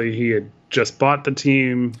obviously he had just bought the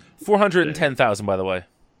team. 410,000, by the way.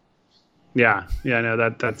 Yeah. Yeah, no,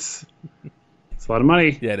 that's a lot of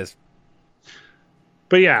money. Yeah, it is.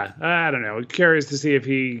 But yeah, I don't know. Curious to see if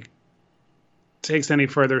he takes any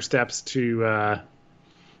further steps to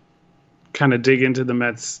kind of dig into the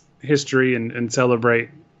Mets history and celebrate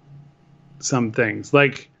some things.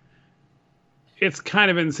 Like, it's kind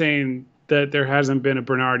of insane that there hasn't been a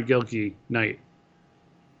Bernard Gilkey night.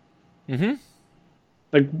 Mm-hmm.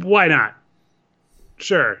 Like, why not?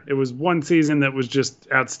 Sure, it was one season that was just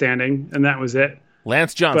outstanding, and that was it.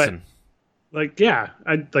 Lance Johnson. But,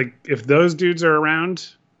 if those dudes are around,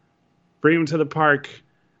 bring them to the park.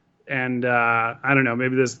 And I don't know,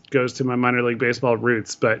 maybe this goes to my minor league baseball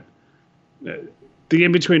roots, but the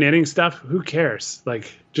in-between inning stuff, who cares?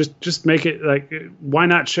 Like, just make it, like, why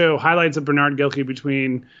not show highlights of Bernard Gilkey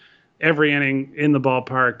between every inning in the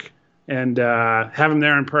ballpark, and have him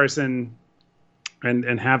there in person,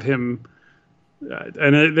 and have him,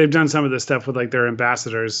 and they've done some of this stuff with, like, their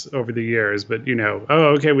ambassadors over the years, but, we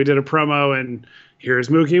did a promo, and here's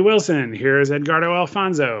Mookie Wilson, here's Edgardo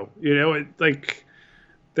Alfonso,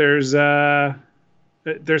 there's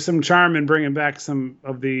some charm in bringing back some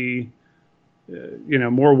of the,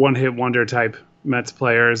 more one-hit wonder type Mets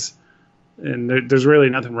players, and there's really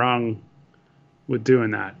nothing wrong with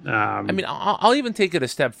doing that. I'll even take it a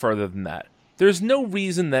step further than that. There's no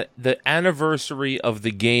reason that the anniversary of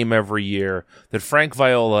the game every year that Frank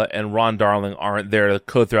Viola and Ron Darling aren't there to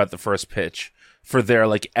code throughout the first pitch for their,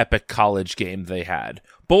 like, epic college game they had.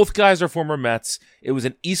 Both guys are former Mets. It was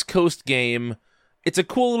an East Coast game. It's a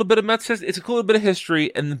cool little bit of Mets. It's a cool little bit of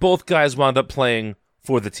history, and both guys wound up playing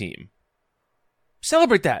for the team.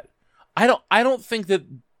 Celebrate that. I don't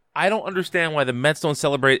understand why the Mets don't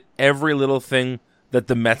celebrate every little thing that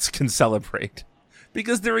the Mets can celebrate,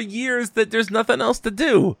 because there are years that there's nothing else to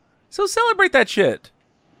do. So celebrate that shit.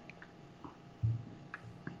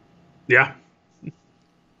 Yeah.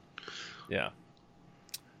 Yeah.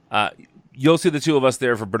 You'll see the two of us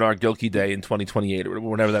there for Bernard Gilkey Day in 2028, or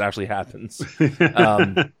whenever that actually happens.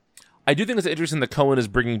 I do think it's interesting that Cohen is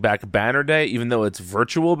bringing back Banner Day, even though it's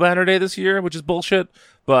virtual Banner Day this year, which is bullshit.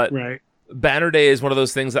 But right. Banner Day is one of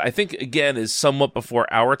those things that I think, again, is somewhat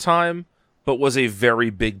before our time, but was a very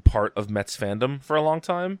big part of Mets fandom for a long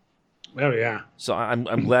time. Oh, yeah. So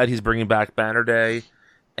I'm glad he's bringing back Banner Day.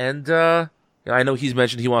 And I know he's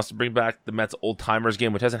mentioned he wants to bring back the Mets Old Timers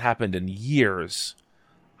game, which hasn't happened in years.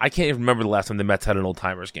 I can't even remember the last time the Mets had an Old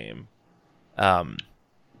Timers game.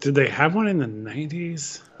 Did they have one in the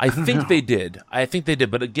 90s? I think they did.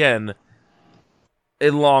 But again, a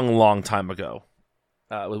long, long time ago.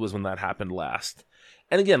 It was when that happened last.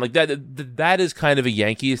 And again, like that is kind of a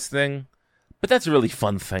Yankees thing, but that's a really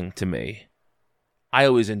fun thing to me. I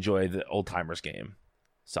always enjoy the Old Timers game.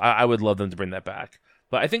 So I would love them to bring that back.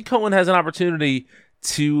 But I think Cohen has an opportunity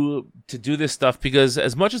to do this stuff because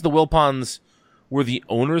as much as the Wilpons were the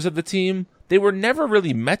owners of the team, they were never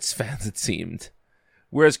really Mets fans, it seemed.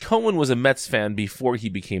 Whereas Cohen was a Mets fan before he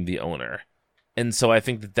became the owner. And so I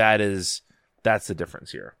think that's the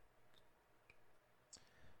difference here.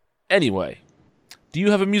 Anyway, do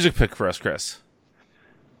you have a music pick for us, Chris?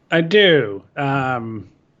 I do.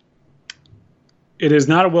 It is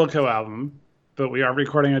not a Wilco album, but we are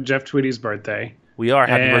recording on Jeff Tweedy's birthday. We are.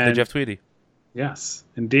 Happy birthday, Jeff Tweedy. Yes,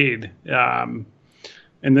 indeed. And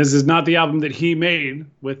this is not the album that he made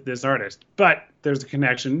with this artist, but there's a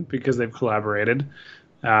connection because they've collaborated.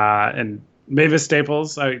 And Mavis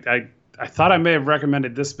Staples, I thought I may have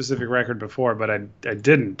recommended this specific record before, but I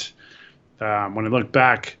didn't. When I look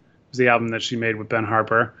back, it was the album that she made with Ben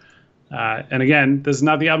Harper. And again, this is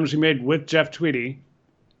not the album she made with Jeff Tweedy.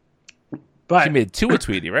 But she made two with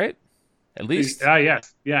Tweedy, right? At least.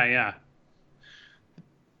 Yes. Yeah.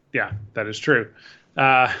 Yeah, that is true.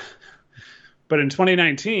 But in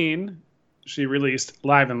 2019, she released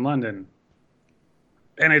Live in London.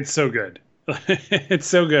 And it's so good. It's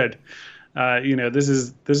so good. This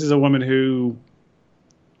is a woman who,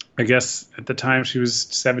 I guess at the time she was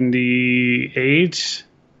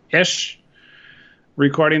 78-ish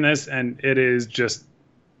recording this, and it is just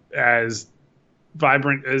as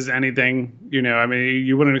vibrant as anything.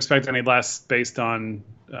 You wouldn't expect any less based on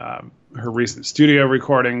her recent studio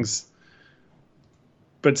recordings,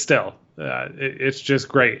 but still, it's just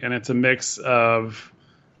great. And it's a mix of,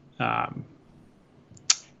 some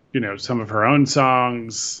of her own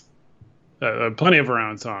songs, plenty of her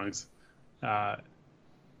own songs. But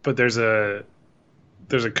there's a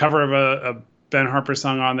cover of a Ben Harper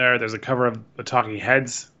song on there. There's a cover of a Talking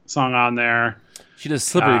Heads song on there. She does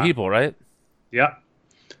Slippery People, right? Yep.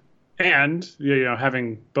 And,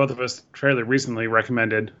 having both of us fairly recently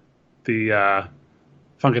recommended the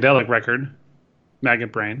Funkadelic record,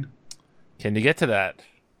 Maggot Brain. Can you get to that?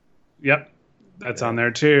 Yep. That's on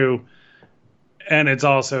there too. And it's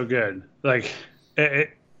all so good. Like,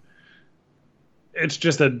 it's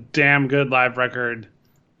just a damn good live record.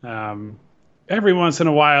 Every once in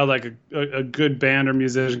a while, like a good band or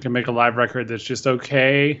musician can make a live record that's just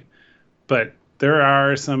okay. But there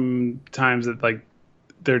are some times that, like,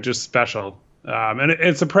 they're just special. And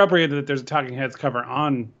it's appropriate that there's a Talking Heads cover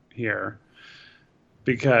on here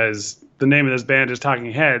because the name of this band is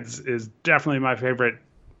Talking Heads is definitely my favorite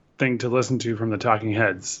thing to listen to from the Talking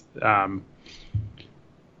Heads.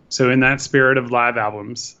 So in that spirit of live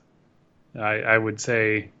albums, I would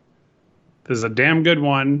say this is a damn good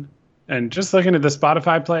one. And just looking at the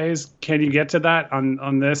Spotify plays, can you get to that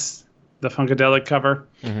on this, the Funkadelic cover?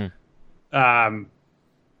 Mm-hmm.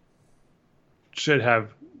 Should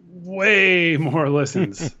have way more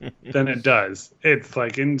listens than it does. It's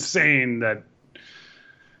like insane that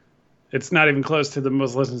it's not even close to the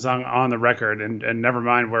most listened song on the record, and never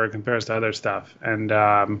mind where it compares to other stuff. And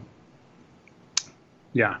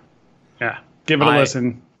yeah, give it a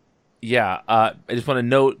listen. Yeah, I just want to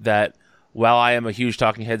note that while I am a huge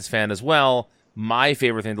Talking Heads fan as well, my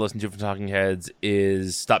favorite thing to listen to from Talking Heads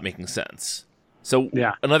is Stop Making Sense. So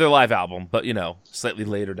yeah, another live album, but slightly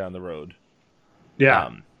later down the road.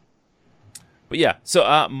 Yeah. But yeah,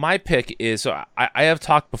 so my pick is, so I have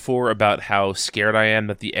talked before about how scared I am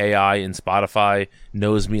that the AI in Spotify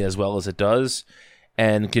knows me as well as it does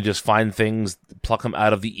and can just find things, pluck them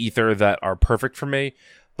out of the ether that are perfect for me.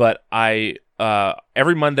 But every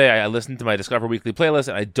Monday I listen to my Discover Weekly playlist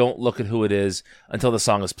and I don't look at who it is until the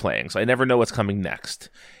song is playing. So I never know what's coming next.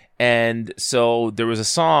 And so there was a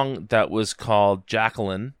song that was called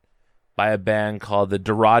Jacqueline by a band called the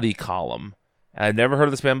Dorati Column. And I've never heard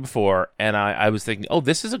of this band before, and I was thinking, oh,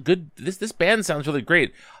 this is a good, this band sounds really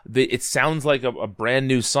great. It sounds like a brand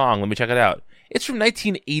new song. Let me check it out. It's from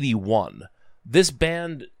 1981. This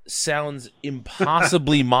band sounds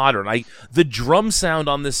impossibly modern. The drum sound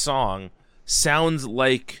on this song sounds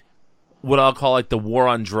like what I'll call like the War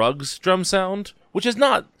on Drugs drum sound, which is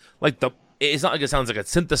not like the it's not like it sounds like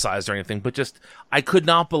it's synthesized or anything, but just I could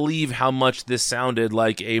not believe how much this sounded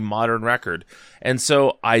like a modern record. And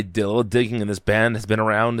so I did a little digging, and this band has been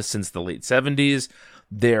around since the late 70s.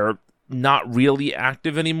 They're not really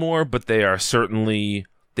active anymore, but they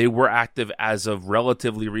were active as of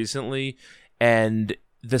relatively recently. And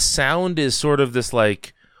the sound is sort of this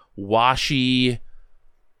like washy,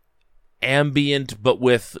 ambient, but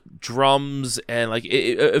with drums and like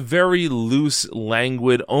a very loose,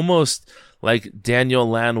 languid, almost like Daniel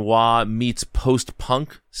Lanois meets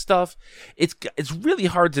post-punk stuff. It's really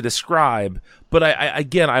hard to describe, but I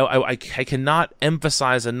cannot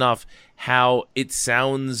emphasize enough how it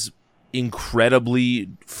sounds incredibly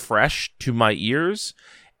fresh to my ears,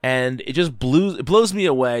 and it just blows me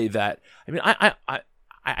away. That I mean,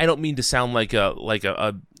 I don't mean to sound like a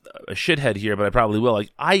shithead here, but I probably will.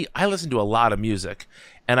 Like I listen to a lot of music,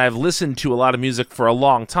 and I've listened to a lot of music for a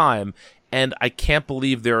long time, and I can't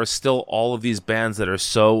believe there are still all of these bands that are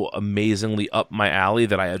so amazingly up my alley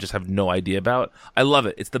that I just have no idea about. I love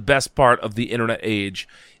it. It's the best part of the internet age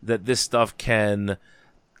that this stuff that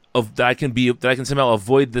I can somehow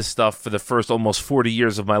avoid this stuff for the first almost 40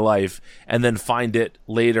 years of my life, and then find it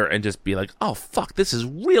later and just be like, oh fuck, this is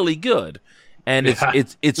really good. And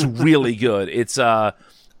it's really good. It's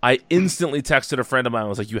I instantly texted a friend of mine. I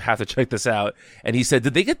was like, you have to check this out. And he said,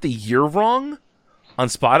 did they get the year wrong on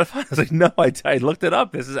Spotify? I was like, no, I looked it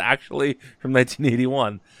up. This is actually from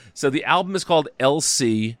 1981. So the album is called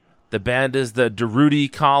LC. The band is the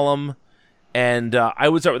Durruti Column. And I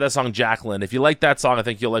would start with that song, Jacqueline. If you like that song, I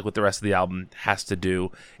think you'll like what the rest of the album has to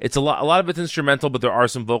do. It's a lot of it's instrumental, but there are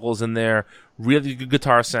some vocals in there. Really good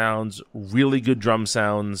guitar sounds, really good drum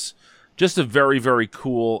sounds. Just a very, very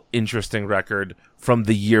cool, interesting record from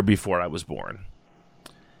the year before I was born.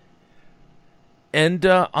 And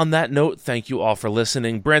on that note, thank you all for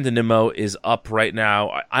listening. Brandon Nimmo is up right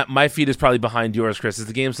now. My feed is probably behind yours, Chris. Is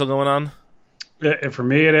the game still going on? For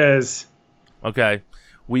me, it is. Okay.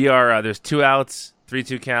 We are, there's 2 outs,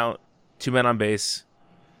 3-2 count, 2 men on base.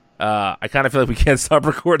 I kind of feel like we can't stop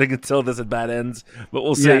recording until this at-bat ends, but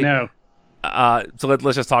we'll see. Yeah, no. So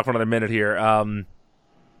let's just talk for another minute here.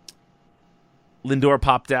 Lindor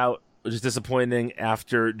popped out, which is disappointing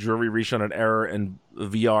after Drury reached on an error and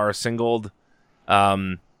VR singled.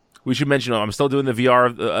 We should mention, I'm still doing the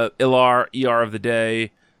VR, ILR, ER of the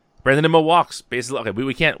day. Brandon Nimmo walks. Bases, okay,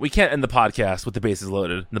 we can't end the podcast with the bases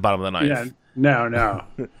loaded in the bottom of the ninth. Yeah, no.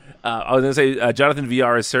 I was going to say, Jonathan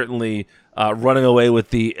VR is certainly running away with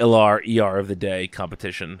the ILR, ER of the day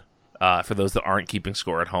competition for those that aren't keeping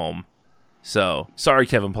score at home. So, sorry,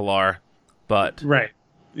 Kevin Pillar, but... Right.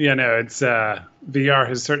 Yeah, no, it's VR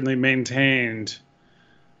has certainly maintained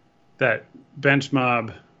that bench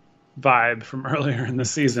mob vibe from earlier in the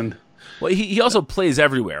season. Well, he also plays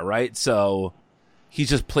everywhere, right? So he's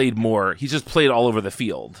just played more. He's just played all over the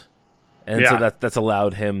field, and so that's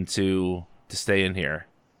allowed him to stay in here.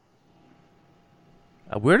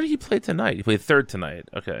 Where did he play tonight? He played third tonight.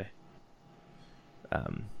 Okay. I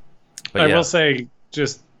will say,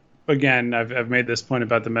 just again, I've made this point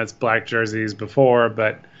about the Mets black jerseys before,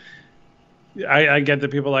 but I get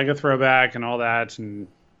that people like a throwback and all that, and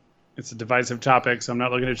it's a divisive topic, so I'm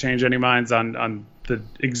not looking to change any minds on the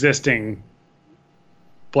existing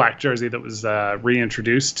black jersey that was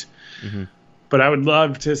reintroduced. Mm-hmm. But I would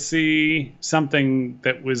love to see something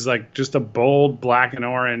that was like just a bold black and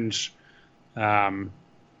orange, and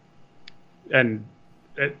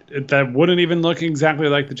that wouldn't even look exactly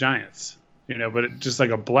like the Giants, but just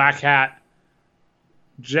like a black hat,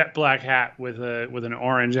 jet black hat with an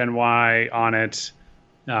orange NY on it,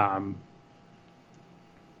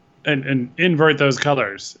 and invert those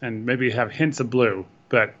colors and maybe have hints of blue,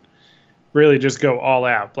 but really just go all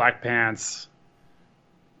out, black pants,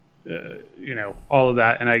 all of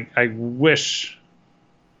that. And I wish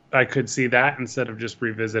I could see that instead of just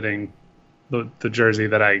revisiting the jersey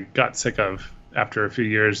that I got sick of after a few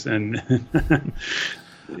years. And,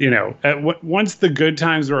 once the good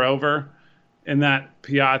times were over in that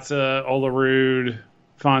Piazza, Olerud,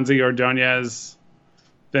 Fonzie, Ordonez,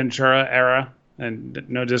 Ventura era, and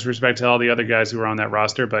no disrespect to all the other guys who were on that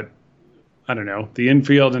roster, but I don't know, the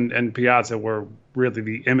infield and Piazza were really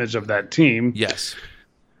the image of that team. Yes.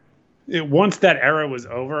 Once that era was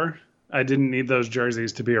over, I didn't need those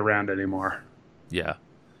jerseys to be around anymore. Yeah.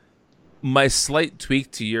 My slight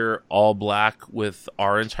tweak to your all black with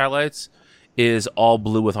orange highlights is all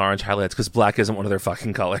blue with orange highlights, because black isn't one of their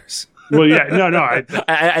fucking colors. Well, yeah, no.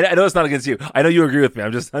 I know it's not against you. I know you agree with me.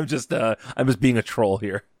 I'm just being a troll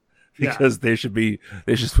here, because they should wear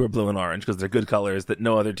blue and orange, because they're good colors that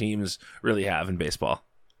no other teams really have in baseball.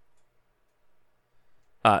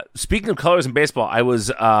 Speaking of colors in baseball, I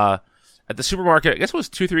was at the supermarket, I guess it was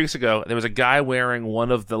 2-3 weeks ago, there was a guy wearing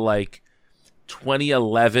one of the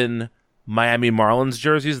 2011 Miami Marlins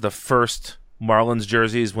jerseys, the first Marlins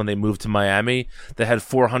jerseys when they moved to Miami, that had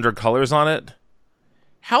 400 colors on it.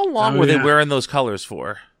 How long were they wearing those colors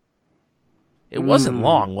for? It wasn't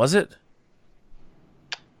long, was it?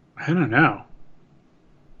 I don't know.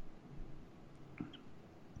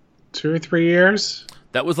 2 or 3 years?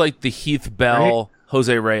 That was like the Heath Bell, right?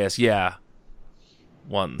 Jose Reyes,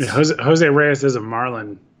 ones. Yeah, Jose Reyes as a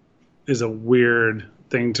Marlin is a weird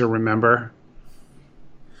thing to remember.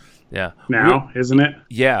 Yeah. Now, isn't it?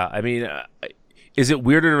 Yeah. I mean, is it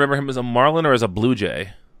weirder to remember him as a Marlin or as a Blue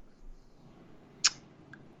Jay?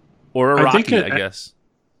 Or a Rocky, I guess.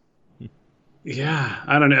 Yeah,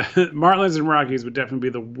 I don't know. Marlins and Rockies would definitely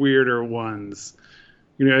be the weirder ones.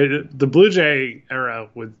 The Blue Jay era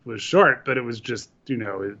was short, but it was just, it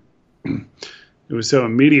was so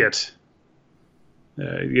immediate.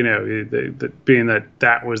 Being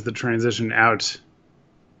that was the transition out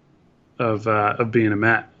of being a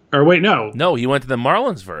Met. Or wait, no. No, he went to the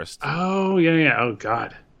Marlins first. Oh, yeah. Oh,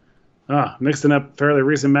 God. Oh, mixing up fairly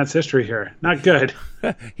recent Mets history here. Not good.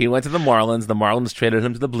 He went to the Marlins. The Marlins traded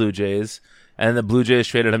him to the Blue Jays, and the Blue Jays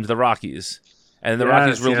traded him to the Rockies. And the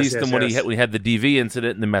Rockies released him when he had the DV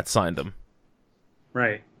incident, and the Mets signed him.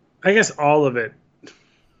 Right. I guess all of it.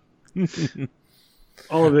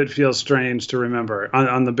 All of it feels strange to remember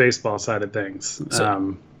on the baseball side of things.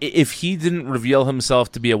 So if he didn't reveal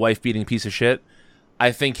himself to be a wife-beating piece of shit,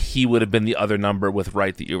 I think he would have been the other number with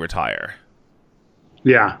right that you retire.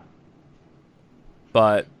 Yeah.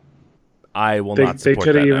 But I will not support that. They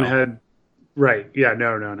could have even had... Right. Yeah,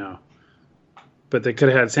 no. But they could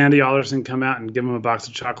have had Sandy Alderson come out and give him a box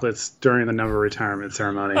of chocolates during the number retirement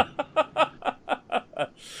ceremony.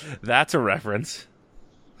 That's a reference.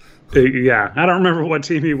 Yeah. I don't remember what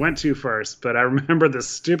team he went to first, but I remember the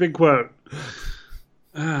stupid quote.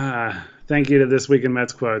 Thank you to This Week in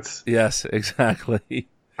Mets quotes. Yes, exactly.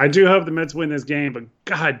 I do hope the Mets win this game, but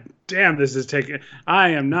God damn, this is taking...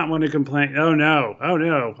 I am not one to complain. Oh, no.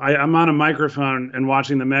 I'm on a microphone and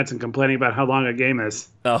watching the Mets and complaining about how long a game is.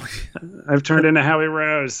 Oh, I've turned into Howie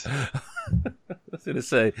Rose. I was going to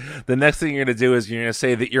say, the next thing you're going to do is you're going to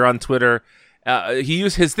say that you're on Twitter.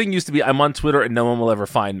 His thing used to be, I'm on Twitter and no one will ever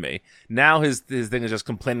find me. Now his thing is just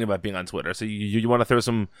complaining about being on Twitter. So you want to throw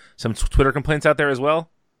some Twitter complaints out there as well?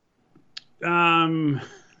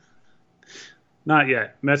 Not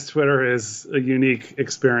yet. Mets Twitter is a unique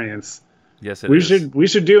experience. Yes, it is. We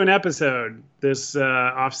should do an episode this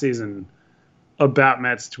off season about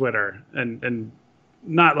Mets Twitter and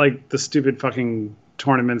not like the stupid fucking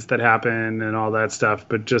tournaments that happen and all that stuff,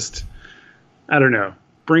 but just, I don't know,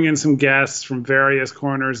 bring in some guests from various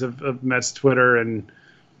corners of Mets Twitter and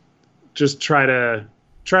just try to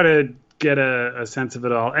get a sense of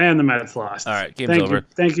it all. And the Mets lost. All right, game's over.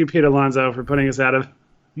 Thank you, Pete Alonso, for putting us out of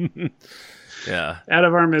out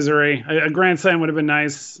of our misery. A grand slam would have been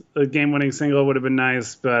nice. A game-winning single would have been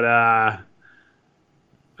nice, but I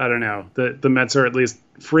don't know. The Mets are at least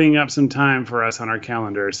freeing up some time for us on our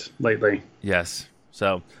calendars lately. Yes.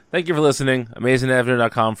 So thank you for listening.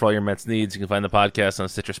 AmazingAvenue.com for all your Mets needs. You can find the podcast on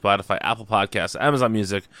Stitcher, Spotify, Apple Podcasts, Amazon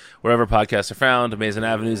Music, wherever podcasts are found. Amazing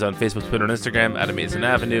Avenues on Facebook, Twitter, and Instagram at Amazing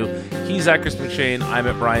Avenue. He's at Chris McShane. I'm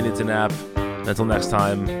at Brian Itzanap. Until next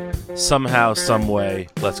time, somehow, some way,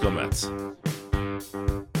 let's go Mets.